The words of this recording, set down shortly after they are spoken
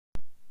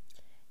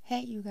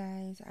Hey, you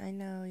guys, I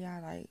know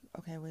y'all like,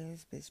 okay,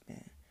 where's this bitch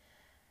been?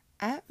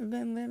 I've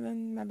been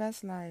living my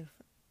best life.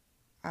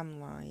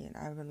 I'm lying.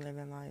 I've been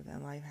living life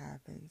and life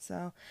happens.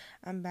 So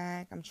I'm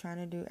back. I'm trying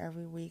to do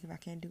every week. If I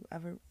can't do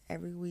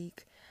every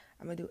week,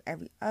 I'm gonna do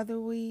every other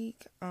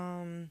week.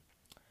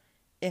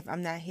 If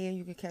I'm not here,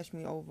 you can catch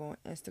me over on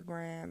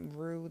Instagram,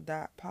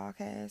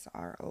 rue.podcast,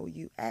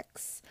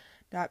 ROUX.PODCAST.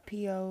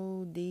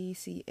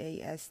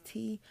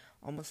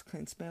 Almost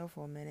couldn't spell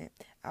for a minute.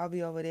 I'll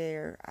be over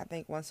there, I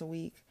think, once a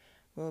week.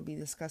 We'll be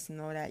discussing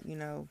all that,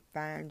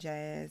 fine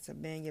jazz,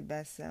 of being your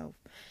best self.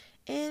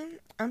 And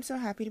I'm so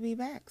happy to be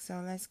back.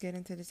 So let's get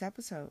into this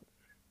episode.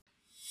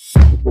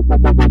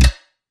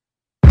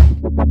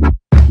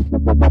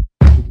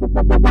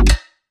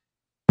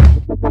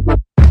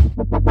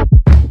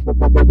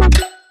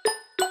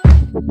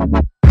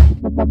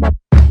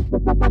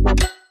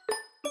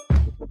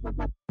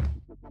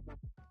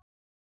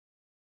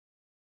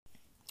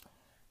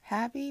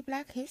 Happy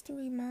Black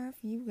History Month,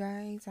 you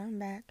guys. I'm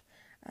back.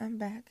 I'm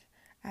back.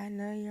 I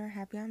know you're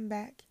happy I'm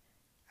back.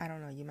 I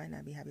don't know. You might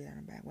not be happy that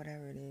I'm back.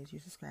 Whatever it is, you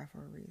subscribe for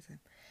a reason.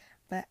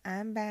 But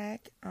I'm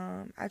back.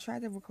 I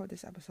tried to record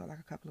this episode like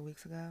a couple of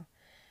weeks ago.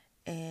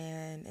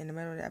 And in the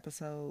middle of the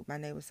episode, my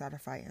neighbor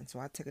started fighting. So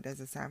I took it as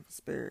a sign for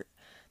spirit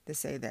to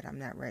say that I'm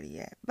not ready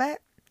yet.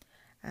 But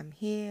I'm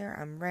here.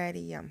 I'm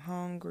ready. I'm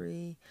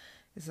hungry.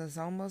 It's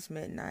almost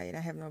midnight. I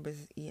have no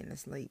business eating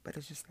this late. But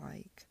it's just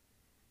like,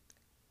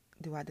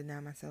 do I deny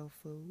myself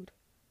food?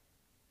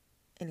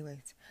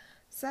 Anyways,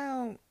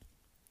 so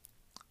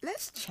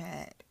let's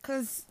chat.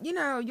 Because,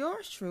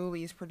 yours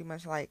truly is pretty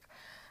much like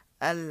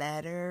a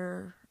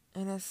letter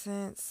in a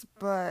sense.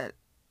 But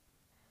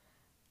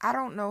I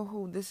don't know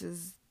who this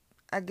is.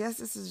 I guess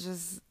this is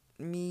just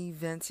me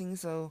venting.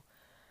 So,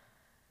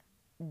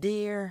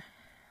 dear,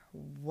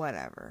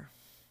 whatever.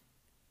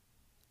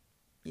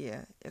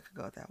 Yeah, it could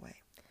go that way.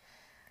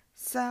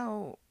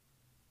 So,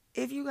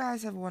 if you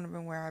guys have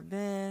wondered where I've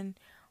been,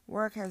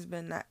 work has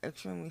been not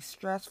extremely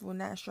stressful.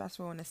 Not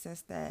stressful in the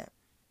sense that,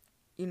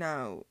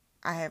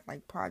 I have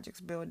like projects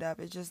build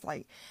up. It's just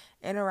like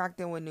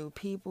interacting with new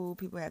people.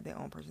 People have their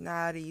own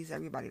personalities.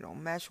 Everybody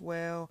don't mesh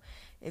well.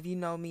 If you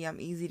know me,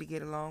 I'm easy to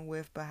get along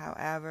with. But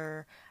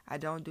however, I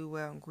don't do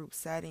well in group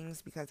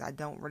settings because I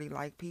don't really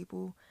like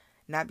people.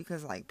 Not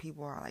because like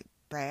people are like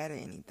bad or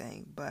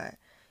anything, but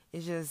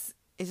it's just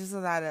a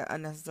lot of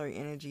unnecessary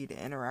energy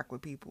to interact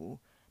with people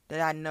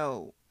that I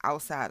know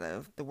outside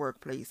of the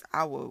workplace.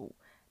 I will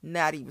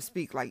not even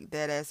speak like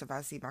that ass if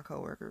I see my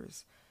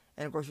coworkers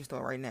in a grocery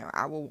store right now.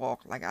 I will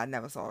walk like I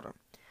never saw them.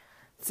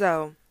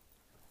 So,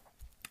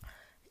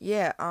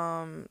 yeah,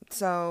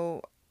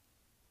 so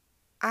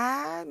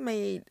I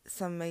made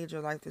some major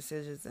life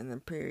decisions in a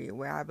period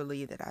where I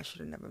believe that I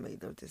should have never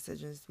made those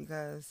decisions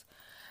because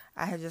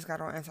I had just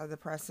got on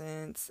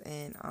antidepressants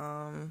and,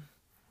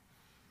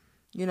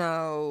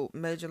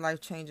 major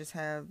life changes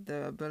have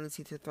the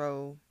ability to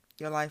throw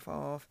your life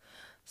off.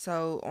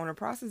 So, on the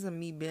process of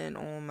me being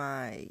on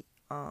my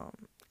um,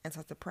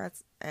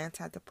 antidepressants,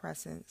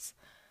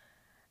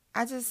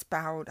 I just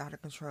spiraled out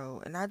of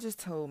control. And I just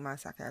told my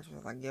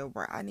psychiatrist, like, yo,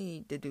 bro, I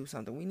need to do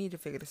something. We need to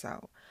figure this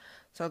out.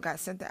 So, I got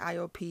sent to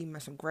IOP,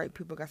 met some great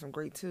people, got some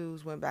great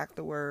tools, went back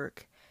to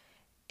work.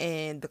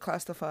 And the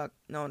clusterfuck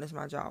known as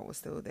my job was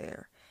still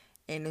there.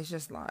 And it's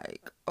just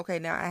like, okay,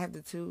 now I have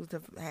the tools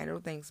to handle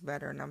things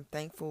better. And I'm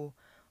thankful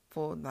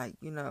for, like,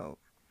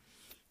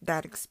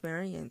 that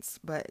experience.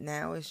 But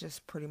now it's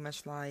just pretty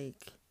much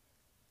like,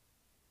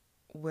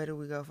 where do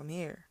we go from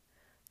here?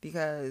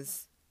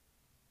 Because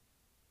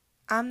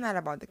I'm not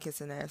about to kiss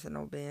an ass and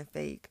no being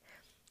fake.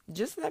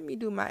 Just let me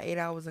do my 8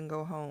 hours and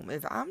go home.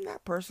 If I'm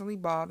not personally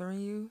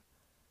bothering you,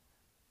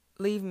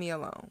 leave me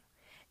alone.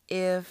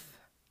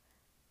 If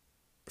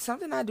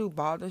something I do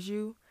bothers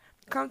you,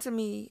 come to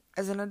me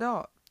as an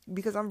adult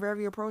because I'm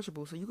very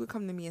approachable. So you could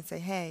come to me and say,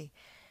 hey,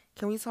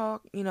 can we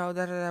talk? Da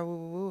da da woo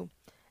woo woo.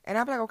 And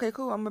I'm like, okay,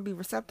 cool. I'm going to be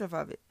receptive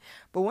of it.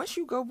 But once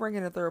you go bring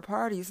in a third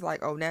party, it's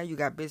like, oh, now you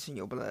got bitch in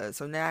your blood.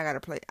 So now I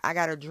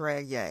got to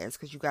drag your ass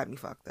because you got me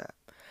fucked up.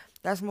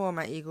 That's more of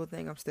my ego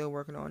thing. I'm still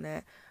working on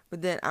that.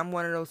 But then I'm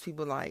one of those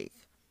people like,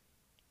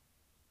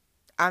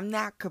 I'm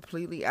not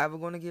completely ever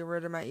going to get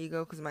rid of my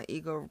ego because my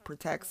ego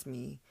protects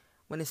me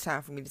when it's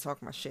time for me to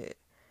talk my shit.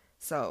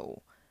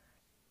 So,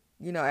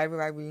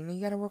 everybody, you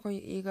got to work on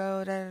your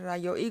ego. Da, da, da.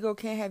 Your ego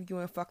can't have you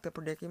in fucked up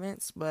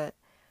predicaments, but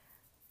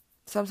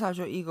sometimes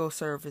your ego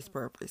serves its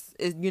purpose.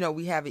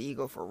 We have an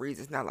ego for a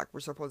reason. It's not like we're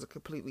supposed to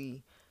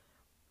completely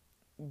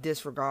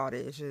disregard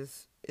it.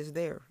 It's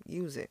there.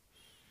 Use it.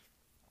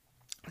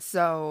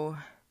 So,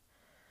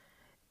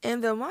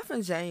 in the month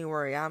of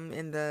January, I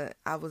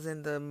was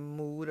in the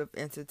mood of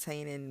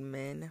entertaining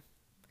men.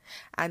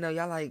 I know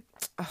y'all like,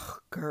 oh,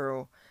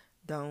 girl,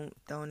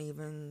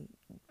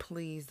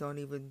 please don't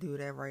even do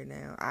that right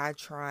now. I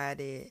tried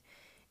it.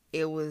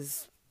 It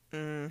was,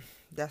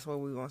 that's what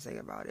we're going to say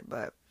about it.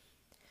 But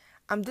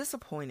I'm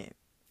disappointed.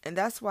 And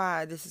that's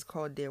why this is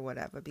called Dear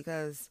Whatever.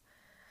 Because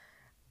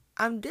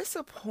I'm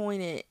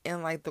disappointed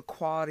in, like, the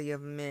quality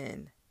of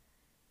men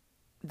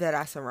that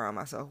I surround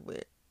myself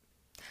with.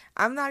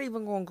 I'm not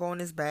even gonna go on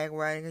this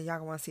bandwagon because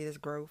y'all want to see this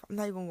growth. I'm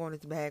not even going on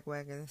this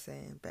bandwagon and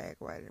saying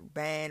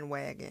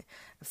bandwagon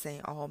of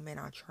saying all men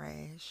are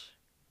trash,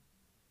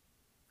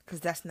 because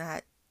that's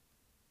not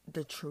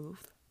the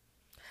truth.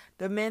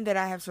 The men that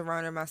I have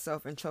surrounded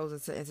myself and chosen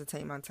to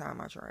entertain my time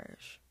are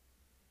trash.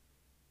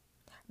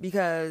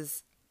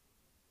 Because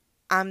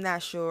I'm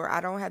not sure.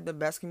 I don't have the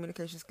best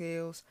communication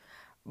skills,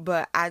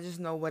 but I just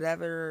know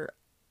whatever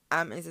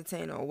I'm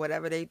entertaining or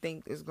whatever they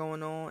think is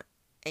going on,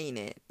 ain't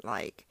it.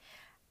 Like,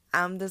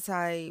 I'm the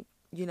type,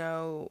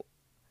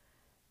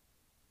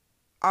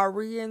 are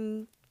we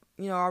in,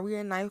 are we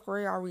in ninth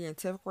grade? Are we in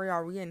 10th grade?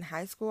 Are we in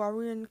high school? Are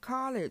we in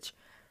college?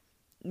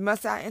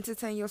 Must I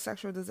entertain your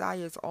sexual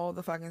desires all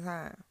the fucking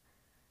time?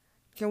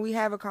 Can we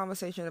have a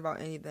conversation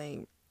about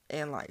anything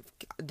in life?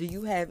 Do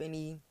you have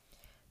any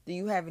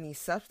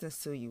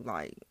substance to you?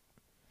 Like,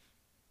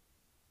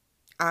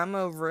 I'm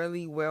a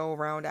really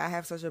well-rounded, I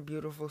have such a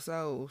beautiful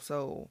soul,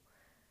 so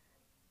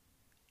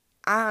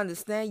I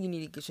understand you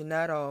need to get your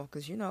nut off,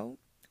 because,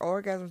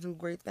 orgasms do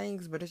great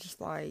things, but it's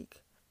just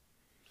like,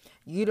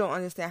 you don't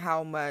understand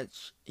how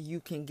much you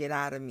can get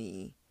out of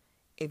me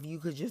if you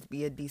could just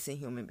be a decent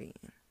human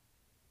being.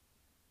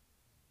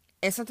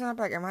 And sometimes I'm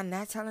like, am I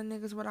not telling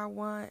niggas what I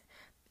want?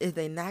 Is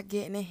they not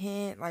getting a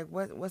hint? Like,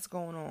 what's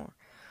going on?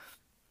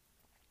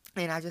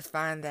 And I just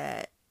find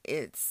that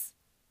it's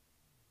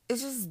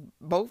just,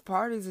 both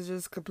parties are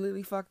just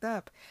completely fucked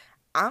up.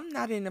 I'm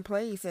not in a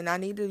place, and I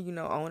need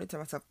to, own it to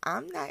myself.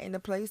 I'm not in a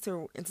place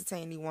to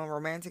entertain anyone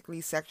romantically,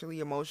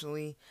 sexually,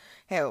 emotionally,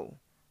 hell,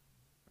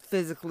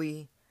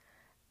 physically.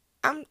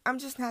 I'm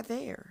just not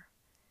there.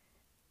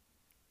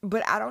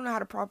 But I don't know how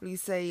to properly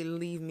say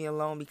leave me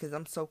alone, because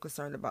I'm so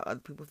concerned about other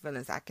people's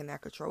feelings. I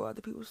cannot control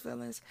other people's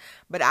feelings.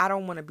 But I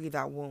don't want to be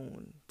that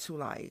wound to,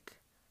 like,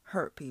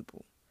 hurt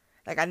people.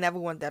 Like, I never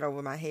want that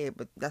over my head,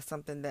 but that's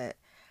something that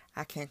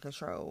I can't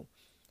control.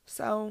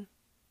 So,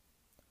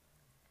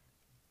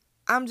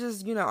 I'm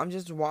just, I'm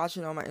just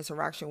watching all my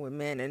interaction with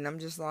men, and I'm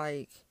just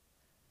like,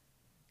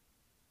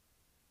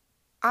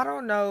 I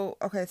don't know.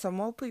 Okay, so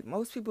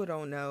most people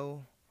don't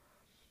know.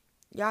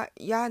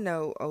 Y'all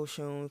know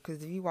Oshun,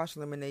 because if you watch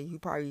Lemonade, you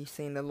probably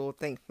seen the little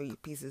think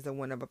pieces that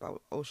went up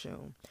about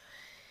Oshun.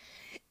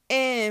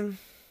 And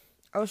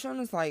Oshun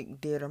is, like,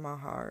 dear to my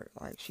heart.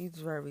 Like, she's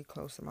very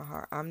close to my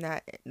heart. I'm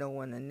not no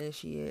one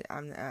initiate.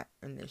 I'm not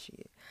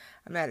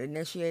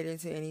initiated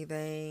to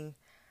anything.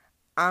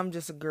 I'm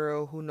just a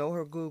girl who know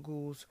her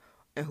Googles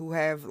and who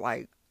have,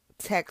 like,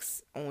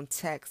 text on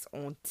text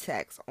on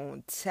text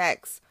on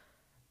text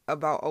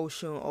about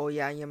Oshun. Oh,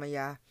 yeah,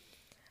 yeah.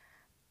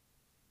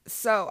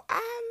 So,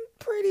 I'm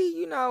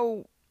pretty,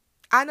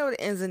 I know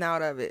the ins and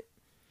out of it.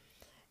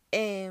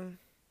 And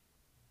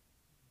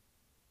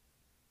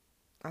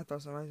I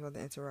thought somebody was about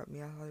to interrupt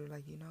me. I thought they were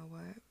like, you know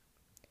what?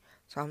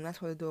 So I'm not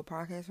supposed to do a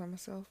podcast by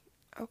myself?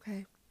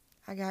 Okay.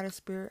 I got a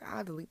spirit.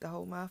 I'll delete the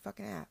whole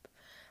motherfucking app.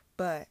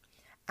 But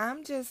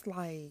I'm just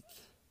like,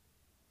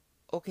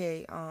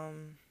 okay,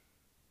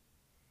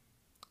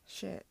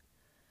 shit.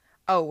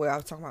 Oh, well, I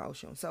was talking about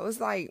Ocean. So it's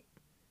like,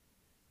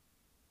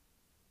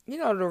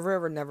 the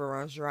river never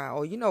runs dry.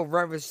 Or,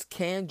 rivers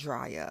can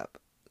dry up.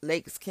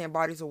 Lakes can,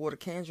 bodies of water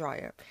can dry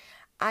up.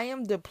 I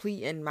am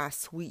depleting my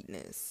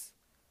sweetness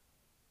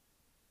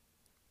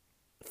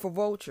for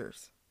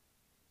vultures.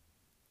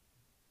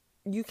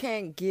 You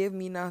can't give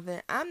me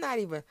nothing. I'm not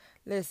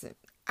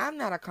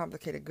a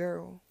complicated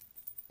girl.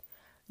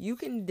 You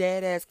can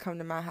dead ass come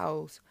to my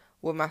house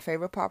with my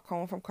favorite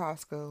popcorn from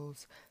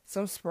Costco's,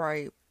 some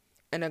Sprite,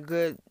 and a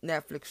good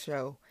Netflix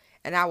show,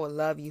 and I will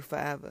love you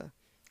forever.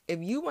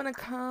 If you want to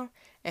come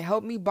and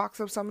help me box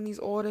up some of these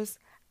orders,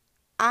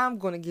 I'm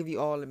going to give you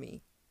all of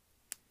me.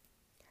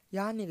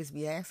 Y'all niggas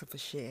be asking for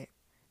shit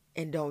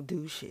and don't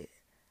do shit.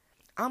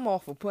 I'm all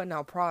for putting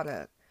out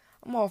product.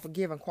 I'm all for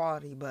giving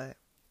quality, but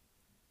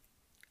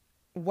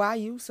why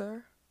you,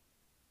 sir?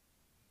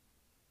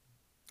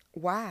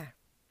 Why?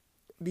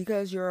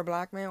 Because you're a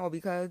black man, or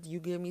because you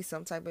give me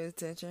some type of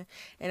attention,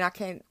 and I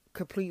can't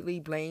completely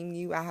blame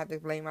you. I have to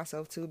blame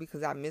myself too,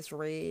 because I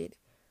misread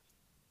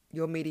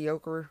your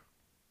mediocre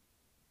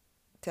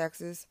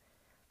texts.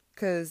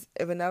 Because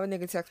if another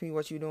nigga texts me,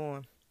 what you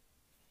doing?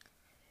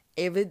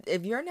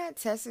 If you're not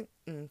testing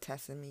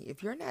me,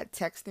 if you're not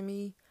texting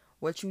me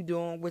what you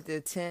doing with the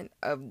intent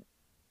of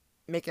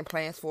making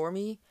plans for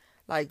me,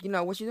 like,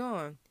 what you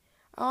doing?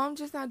 Oh, I'm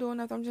just not doing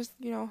nothing. I'm just,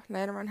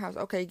 laying around the house.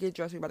 Okay, get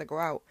dressed. We about to go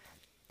out.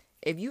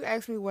 If you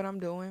ask me what I'm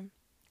doing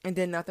and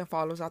then nothing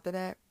follows after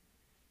that,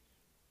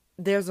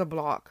 there's a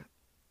block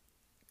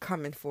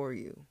coming for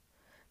you.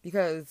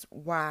 Because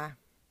why?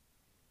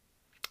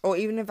 Or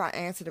even if I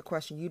answer the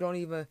question, you don't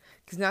even,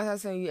 because now I'm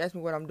saying you ask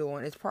me what I'm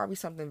doing, it's probably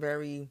something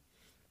very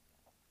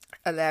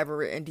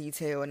elaborate and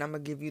detailed, and I'm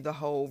going to give you the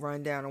whole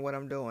rundown of what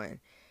I'm doing.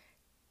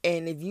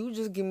 And if you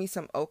just give me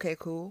some okay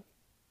cool,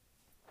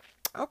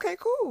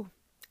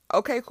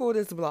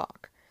 this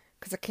block.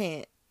 Because I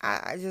can't.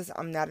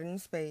 I'm not in the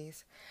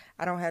space.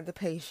 I don't have the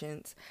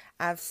patience.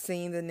 I've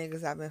seen the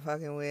niggas I've been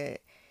fucking with,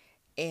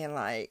 and,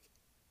 like,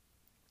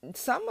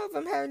 some of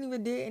them haven't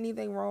even did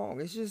anything wrong.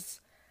 It's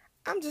just,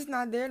 I'm just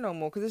not there no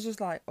more because it's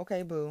just like,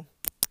 okay, boo,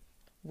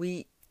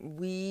 we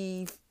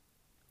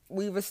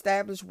we've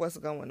established what's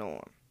going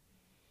on,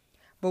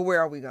 but where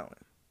are we going?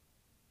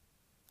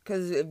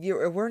 Because if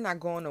we're not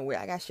going nowhere,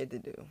 I got shit to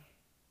do.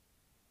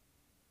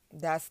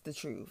 That's the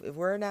truth.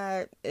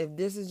 If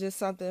this is just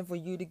something for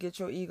you to get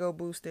your ego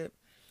boosted,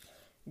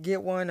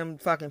 get one of them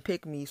fucking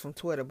pick me's from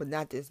Twitter, but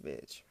not this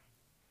bitch.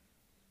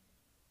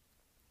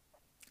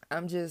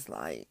 I'm just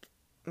like,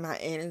 my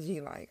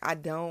energy, like,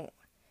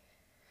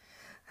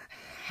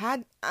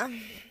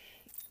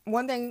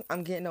 one thing,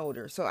 I'm getting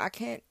older, so I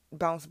can't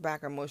bounce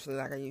back emotionally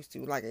like I used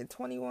to. Like at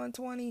 21,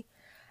 20,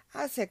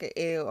 I take an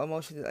L,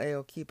 emotional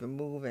L, keep it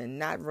moving,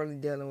 not really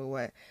dealing with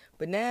what.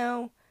 But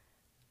now,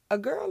 a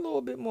girl a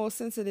little bit more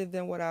sensitive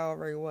than what I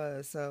already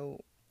was,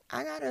 so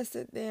I gotta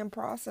sit there and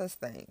process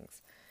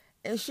things.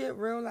 And shit,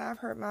 real life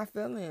hurt my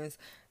feelings.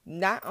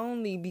 Not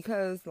only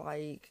because,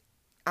 like,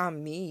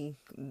 I'm me.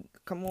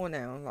 Come on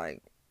now.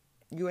 Like,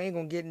 you ain't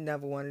gonna get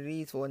another one of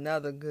these for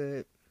another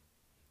good.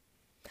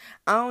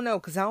 I don't know,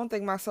 because I don't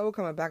think my soul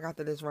coming back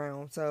after this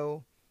round.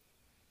 So,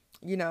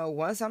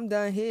 once I'm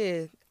done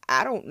here,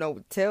 I don't know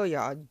what to tell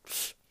y'all.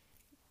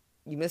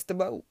 You missed the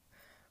boat.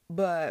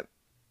 But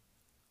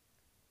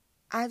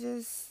I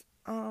just,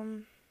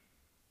 I'm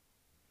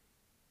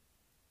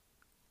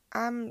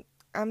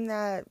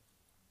not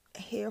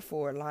here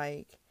for it.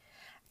 Like,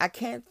 I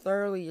can't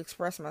thoroughly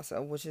express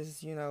myself, which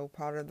is,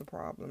 part of the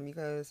problem.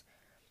 Because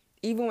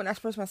even when I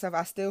express myself,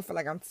 I still feel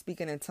like I'm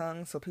speaking in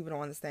tongues, so people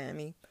don't understand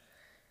me.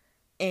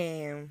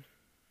 And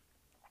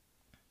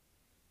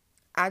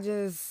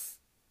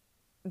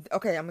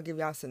okay, I'm going to give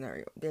y'all a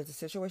scenario. There's a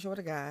situation with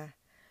a guy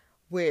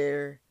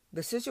where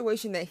the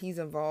situation that he's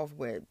involved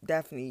with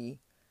definitely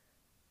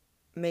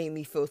made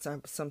me feel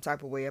some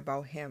type of way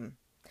about him.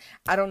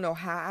 I don't know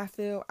how I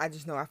feel. I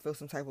just know I feel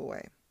some type of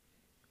way.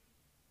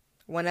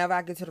 Whenever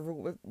I get to the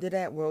root of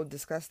that, we'll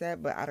discuss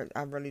that, but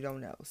I really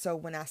don't know. So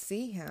when I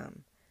see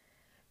him,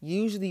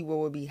 usually what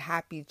would be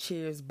happy,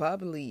 cheers,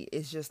 bubbly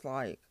is just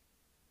like,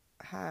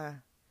 hi.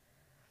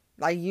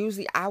 Like,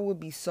 usually I would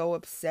be so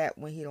upset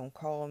when he don't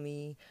call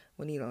me,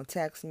 when he don't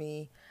text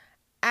me.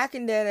 I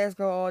can dead ass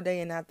go all day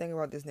and not think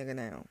about this nigga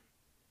now.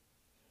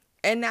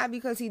 And not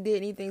because he did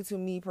anything to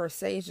me per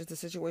se. It's just a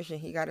situation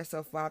he got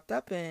himself wrapped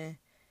up in.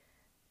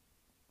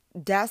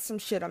 That's some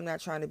shit I'm not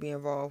trying to be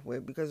involved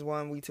with because,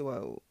 one, we too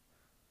old.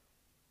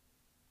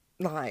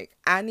 Like,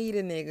 I need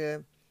a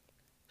nigga.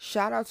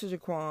 Shout out to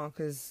Jaquan,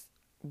 because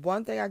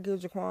one thing I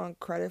give Jaquan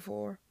credit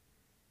for,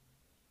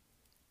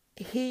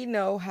 he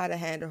know how to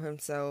handle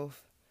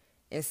himself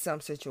in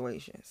some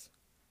situations.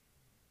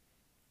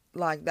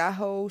 Like, that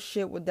whole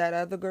shit with that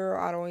other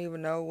girl, I don't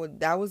even know what,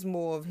 that was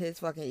more of his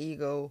fucking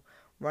ego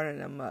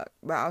running amok.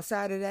 But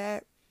outside of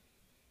that,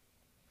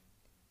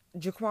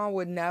 Jaquan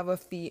would never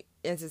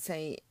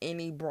entertain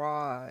any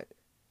broad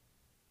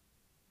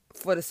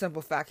for the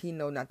simple fact he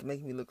know not to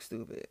make me look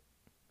stupid.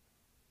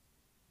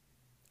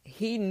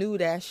 He knew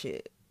that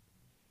shit.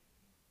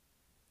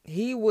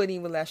 He wouldn't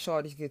even let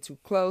shorties get too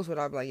close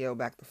without be like, yo,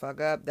 back the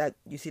fuck up. That,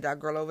 you see that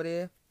girl over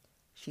there?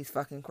 She's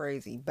fucking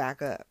crazy.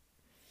 Back up.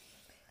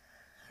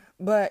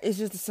 But it's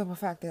just the simple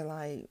fact that,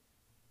 like,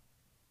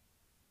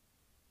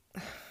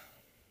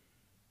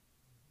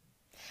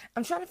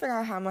 I'm trying to figure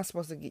out how am I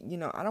supposed to get,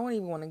 I don't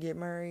even want to get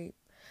married,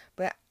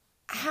 but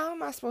how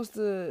am I supposed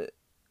to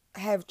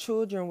have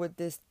children with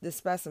this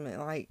specimen?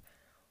 Like,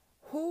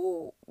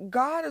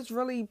 God is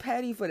really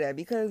petty for that,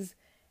 because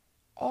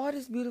all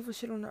this beautiful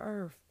shit on the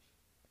earth,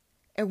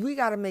 and we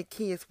gotta make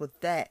kids with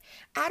that.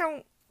 I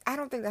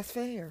don't think that's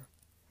fair.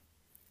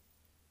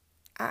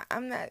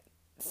 I'm not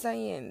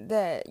saying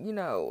that,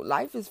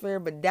 life is fair,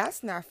 but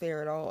that's not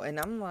fair at all. And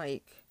I'm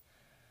like,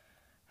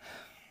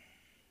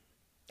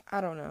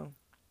 I don't know.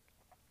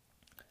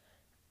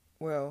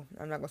 Well,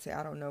 I'm not going to say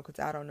I don't know, because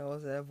I don't know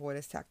is an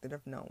avoidance tactic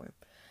of knowing.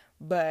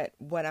 But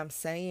what I'm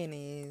saying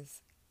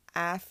is,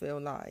 I feel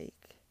like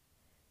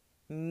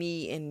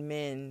me and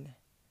men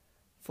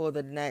for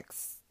the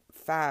next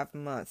 5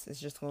 months is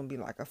just going to be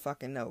like a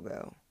fucking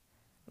no-go.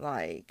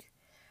 Like,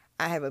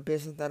 I have a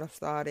business that I've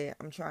started.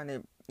 I'm trying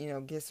to,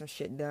 get some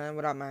shit done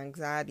without my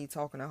anxiety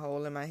talking a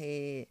hole in my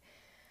head.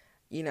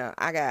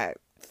 I got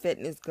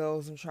fitness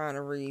goals I'm trying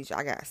to reach.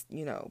 I got,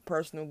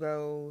 personal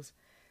goals.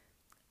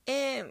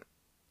 And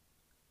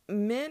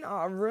men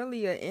are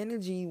really an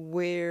energy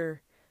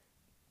where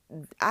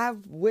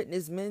I've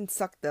witnessed men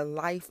suck the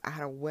life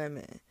out of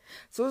women.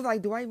 So it's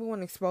like, do I even want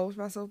to expose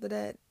myself to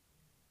that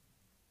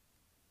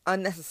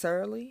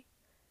unnecessarily?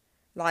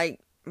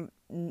 Like,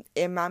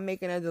 am I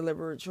making a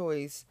deliberate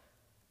choice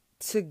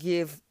to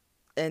give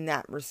and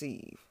not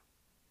receive?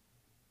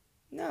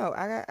 No,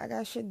 I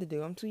got shit to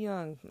do. I'm too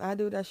young. I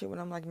do that shit when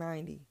I'm like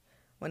 90.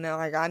 When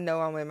I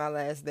know I'm in my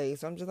last days.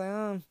 So I'm just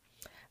like,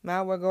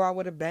 might as well go out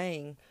with a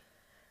bang.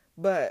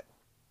 But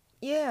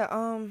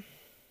yeah,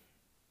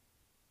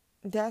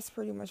 that's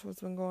pretty much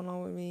what's been going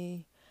on with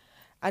me.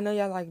 I know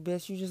y'all like,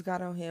 bitch, you just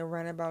got on here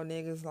ranting about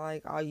niggas.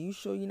 Like, are you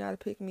sure you're not a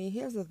pick me?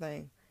 Here's the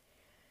thing.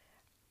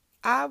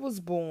 I was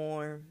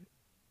born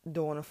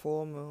during a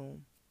full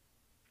moon.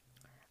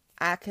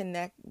 I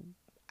connect,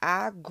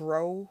 I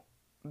grow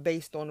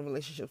based on the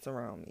relationships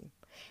around me.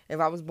 If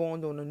I was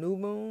born during a new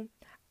moon,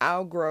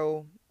 I'll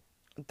grow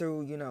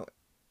through,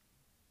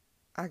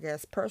 I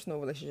guess personal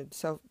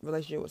relationship,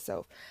 relationship with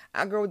self.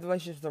 I grow with the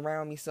relationships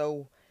around me,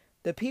 so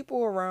the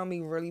people around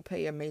me really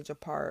play a major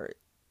part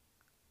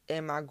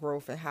in my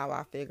growth and how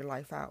I figure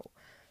life out.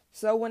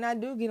 So when I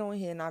do get on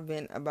here and I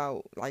vent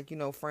about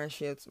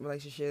friendships,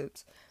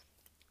 relationships,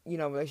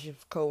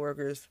 relationships,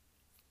 coworkers,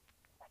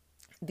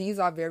 these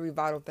are very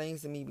vital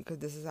things to me because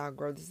this is how I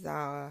grow. This is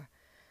how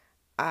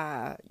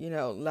I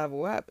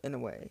level up in a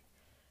way.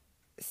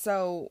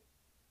 So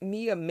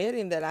me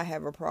admitting that I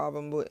have a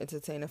problem with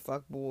entertaining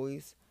fuck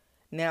boys,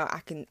 now I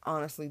can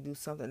honestly do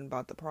something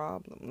about the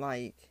problem.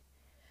 Like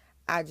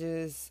I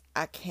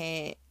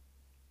can't.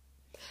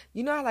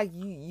 You know how like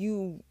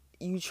you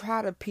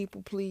try to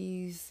people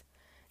please,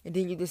 and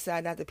then you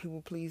decide not to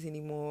people please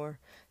anymore.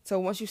 So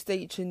once you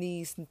state your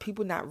needs,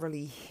 people not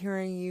really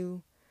hearing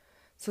you.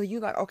 So you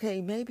like,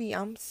 okay, maybe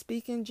I'm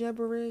speaking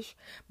gibberish,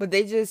 but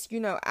they just,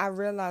 I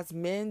realize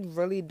men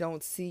really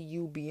don't see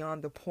you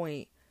beyond the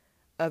point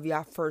of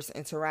y'all first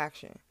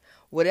interaction.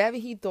 Whatever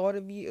he thought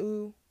of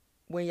you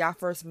when y'all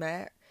first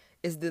met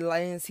is the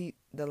lens he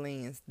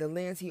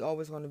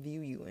always going to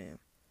view you in.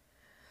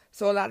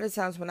 So a lot of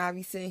times when I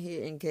be sitting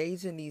here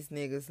engaging these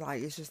niggas,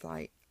 like it's just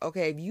like,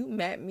 okay, if you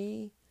met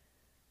me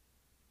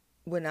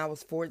when I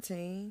was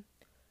 14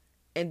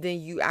 and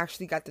then you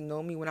actually got to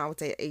know me when I was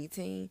at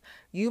 18,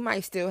 you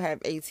might still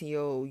have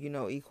 18-year-old,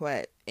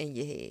 Equette in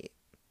your head.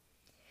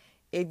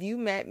 If you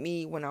met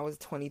me when I was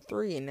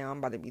 23 and now I'm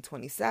about to be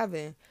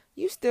 27,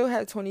 you still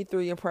have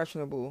 23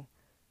 impressionable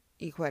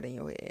Equette in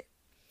your head.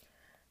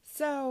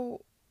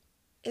 So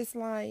it's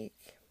like,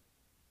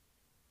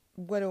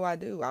 what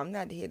do? I'm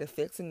not here to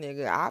fix a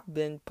nigga. I've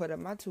been put up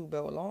my two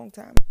belt a long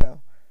time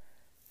ago.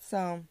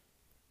 So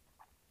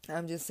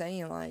I'm just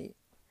saying, like,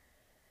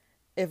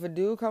 if a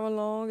dude come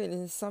along and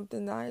it's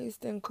something nice,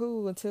 then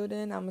cool. Until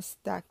then, I'ma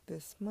stack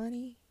this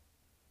money.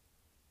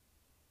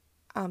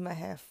 I'ma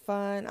have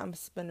fun. I'm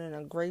spending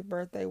a great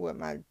birthday with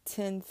my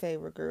 10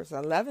 favorite girls,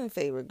 11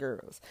 favorite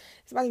girls.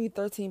 It's about to be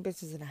 13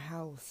 bitches in the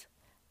house.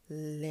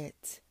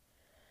 Lit.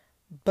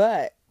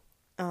 But,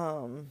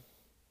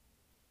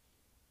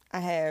 I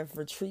have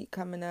retreat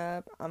coming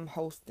up. I'm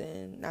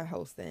facilitating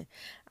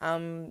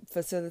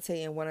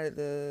one of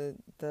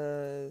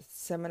the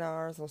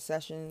seminars or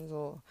sessions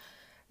or,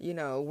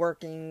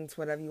 workings,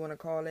 whatever you want to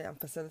call it. I'm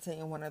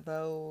facilitating one of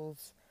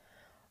those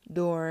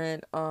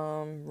during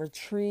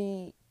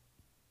retreat.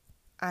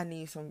 I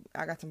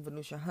got some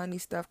Venusia Honey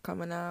stuff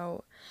coming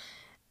out.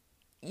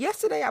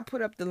 Yesterday I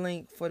put up the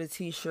link for the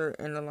t-shirt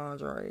and the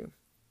lingerie.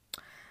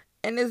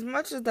 And as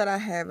much as that I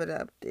have it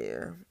up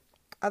there,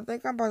 I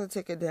think I'm about to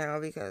take it down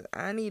because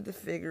I need to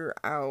figure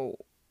out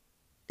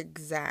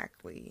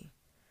exactly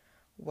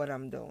what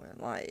I'm doing.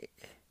 Like,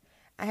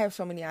 I have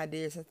so many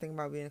ideas and think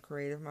about being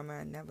creative. My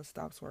mind never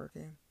stops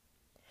working.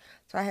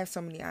 So I have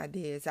so many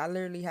ideas. I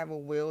literally have a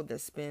wheel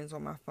that spins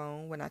on my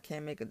phone when I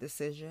can't make a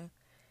decision.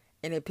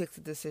 And it picks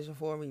a decision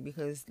for me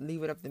because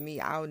leave it up to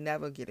me, I'll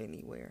never get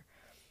anywhere.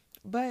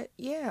 But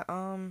yeah,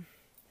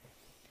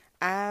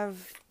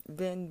 I've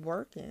been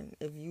working.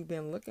 If you've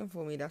been looking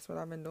for me, that's what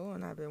I've been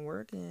doing. I've been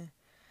working.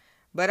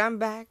 But I'm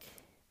back,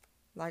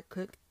 like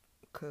cooked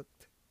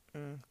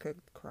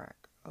crack.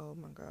 Oh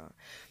my God.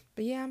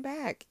 But yeah, I'm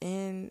back.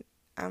 And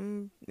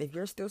if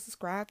you're still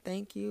subscribed,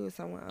 thank you. If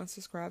someone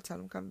unsubscribed, tell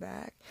them come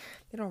back.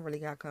 They don't really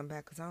got to come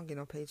back because I don't get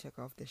no paycheck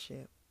off this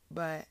shit.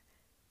 But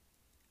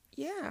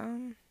yeah,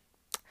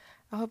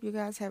 I hope you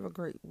guys have a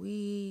great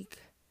week.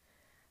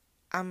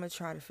 I'm going to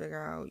try to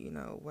figure out,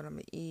 what I'm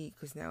going to eat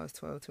because now it's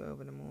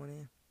 12:12 in the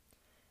morning.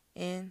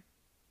 And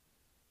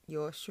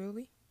yours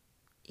truly,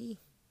 E.